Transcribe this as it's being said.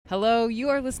Hello, you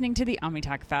are listening to the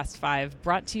OmniTalk Fast 5,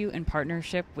 brought to you in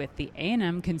partnership with the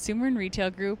A&M Consumer and Retail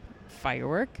Group,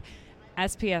 Firework,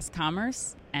 SPS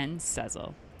Commerce, and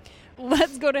Sezzle.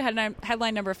 Let's go to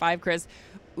headline number 5, Chris.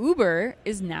 Uber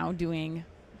is now doing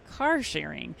car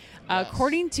sharing. Yes.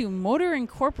 According to Motor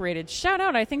Incorporated, shout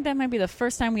out, I think that might be the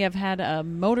first time we have had a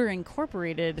Motor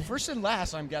Incorporated. First and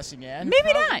last, I'm guessing, Ann.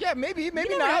 Maybe not. Yeah, maybe You not.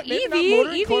 never know. Maybe not EV, Motor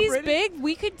EV's Incorporated. big.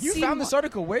 We could You see found this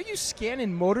article. Where are you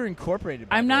scanning Motor Incorporated,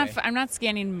 by I'm the not. way? I'm not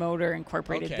scanning Motor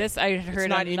Incorporated. Okay. This I heard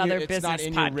not on in another your, business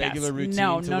It's not in podcast. your regular routine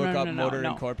no, to no, look no, up no, Motor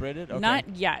no. Incorporated? Okay.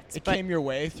 Not yet. It but came your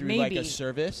way through maybe, like a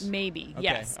service? Maybe, Okay,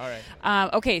 yes. all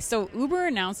right. Okay, so Uber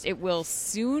announced it will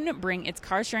soon bring its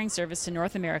car sharing service to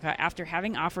North America after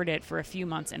having offered it for a few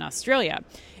months in Australia.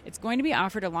 It's going to be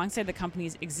offered alongside the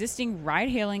company's existing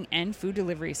ride-hailing and food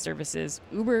delivery services.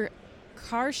 Uber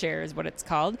Car Share is what it's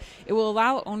called. It will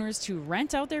allow owners to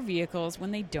rent out their vehicles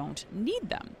when they don't need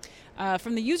them.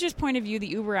 From the user's point of view, the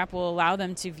Uber app will allow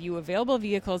them to view available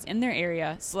vehicles in their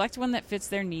area, select one that fits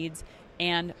their needs,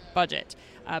 and budget.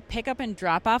 Pickup and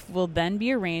drop-off will then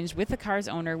be arranged with the car's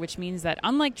owner, which means that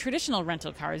unlike traditional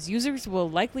rental cars, users will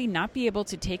likely not be able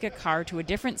to take a car to a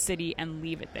different city and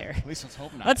leave it there. At least let's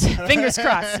hope not. Let's fingers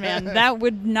crossed, man. That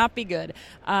would not be good.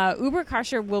 Uber Car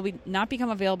Share will not become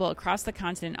available across the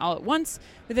continent all at once,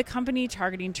 with the company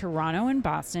targeting Toronto and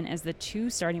Boston as the two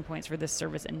starting points for this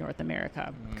service in North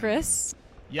America. Chris,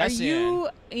 Yes, are you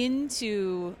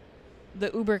into the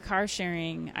Uber car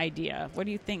sharing idea? What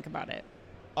do you think about it?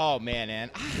 Oh, man,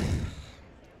 Ann.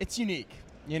 It's unique.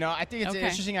 You know, I think it's an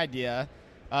interesting idea.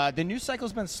 The news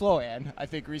cycle's been slow, Ann, I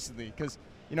think, recently. Because,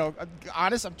 you know,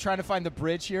 honest, I'm trying to find the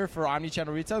bridge here for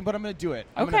omnichannel retail, but I'm going to do it.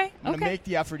 I'm going to make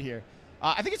the effort here.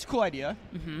 I think it's a cool idea.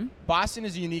 Mm-hmm. Boston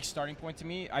is a unique starting point to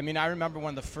me. I mean, I remember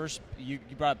one of the first, you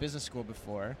brought up business school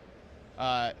before.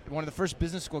 One of the first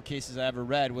business school cases I ever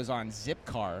read was on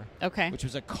Zipcar, which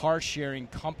was a car-sharing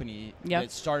company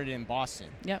that started in Boston.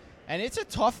 Yep. And it's a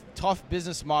tough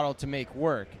business model to make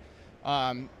work.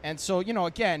 And so, you know,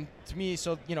 again, to me,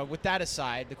 so, you know, with that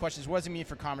aside, the question is, what does it mean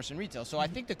for commerce and retail? So I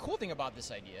think the cool thing about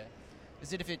this idea is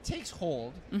that if it takes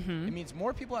hold, it means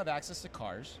more people have access to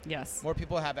cars. Yes. More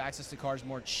people have access to cars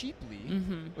more cheaply,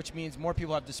 which means more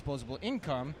people have disposable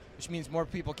income, which means more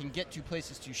people can get to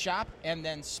places to shop and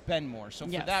then spend more. So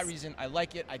for that reason, I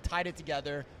like it. I tied it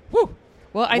together. Woo!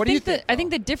 Well, I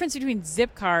think the difference between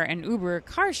Zipcar and Uber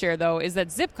Car Share, though, is that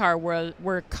Zipcar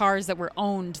were cars that were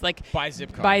owned by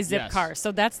Zipcar. Yes.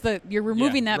 So that's you're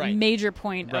removing that major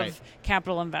point of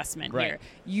capital investment here.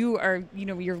 You're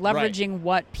leveraging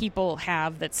what people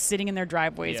have that's sitting in their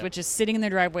driveways, which is sitting in their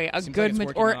driveway at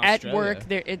work.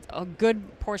 It's a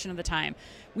good portion of the time.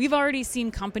 We've already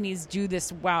seen companies do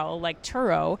this well, like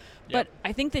Turo, but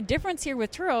I think the difference here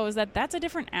with Turo is that that's a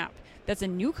different app. That's a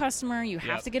new customer. You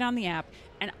have to get on the app.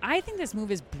 And I think this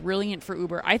move is brilliant for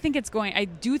Uber. I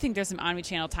do think there's some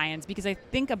omnichannel tie-ins because I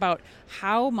think about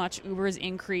how much Uber has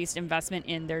increased investment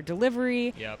in their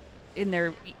delivery, in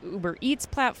their Uber Eats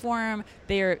platform,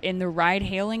 they're in the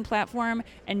ride-hailing platform,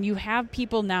 and you have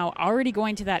people now already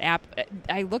going to that app.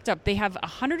 I looked up, they have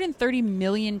 130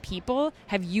 million people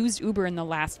have used Uber in the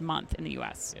last month in the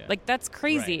U.S. Like, that's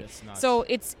crazy. So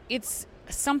it's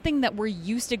something that we're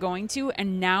used to going to,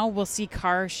 and now we'll see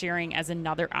car sharing as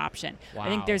another option. I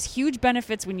think there's huge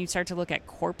benefits when you start to look at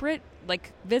corporate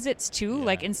visits too.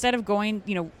 Like, instead of going,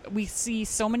 we see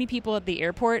so many people at the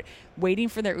airport waiting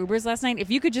for their Ubers last night. If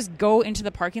you could just go into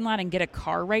the parking lot and get a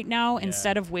car right now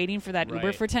instead of waiting for that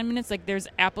Uber for 10 minutes, like, there's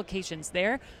applications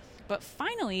there. But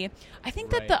finally, I think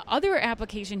that the other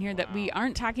application here that we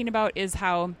aren't talking about is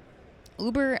how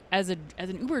Uber, as an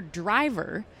Uber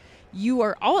driver, you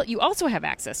also have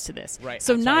access to this. Right.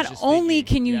 So not only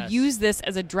can you use this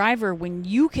as a driver when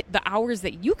the hours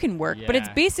that you can work, but it's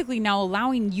basically now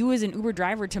allowing you as an Uber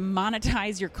driver to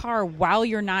monetize your car while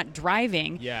you're not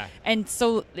driving. Yeah. And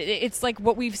so it's like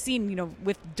what we've seen,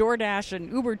 with DoorDash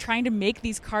and Uber trying to make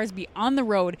these cars be on the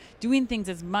road, doing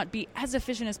things be as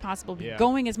efficient as possible,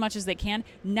 going as much as they can.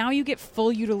 Now you get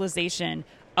full utilization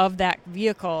of that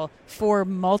vehicle for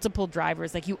multiple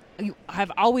drivers. Like, you have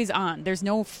always on. There's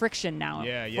no friction now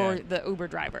for the Uber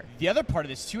driver. The other part of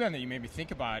this too, Ann, that you made me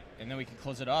think about, and then we can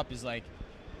close it up, is like,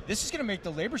 this is going to make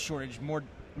the labor shortage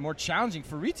more challenging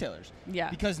for retailers. Yeah.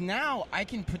 Because now I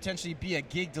can potentially be a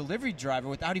gig delivery driver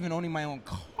without even owning my own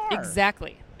car.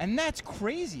 Exactly. And that's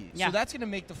crazy. Yeah. So that's going to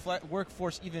make the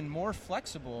workforce even more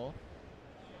flexible.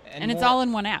 And it's all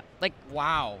in one app. Like,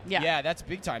 wow. Yeah, that's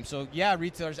big time. So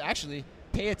retailers actually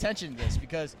pay attention to this,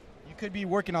 because you could be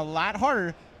working a lot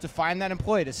harder to find that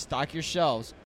employee to stock your shelves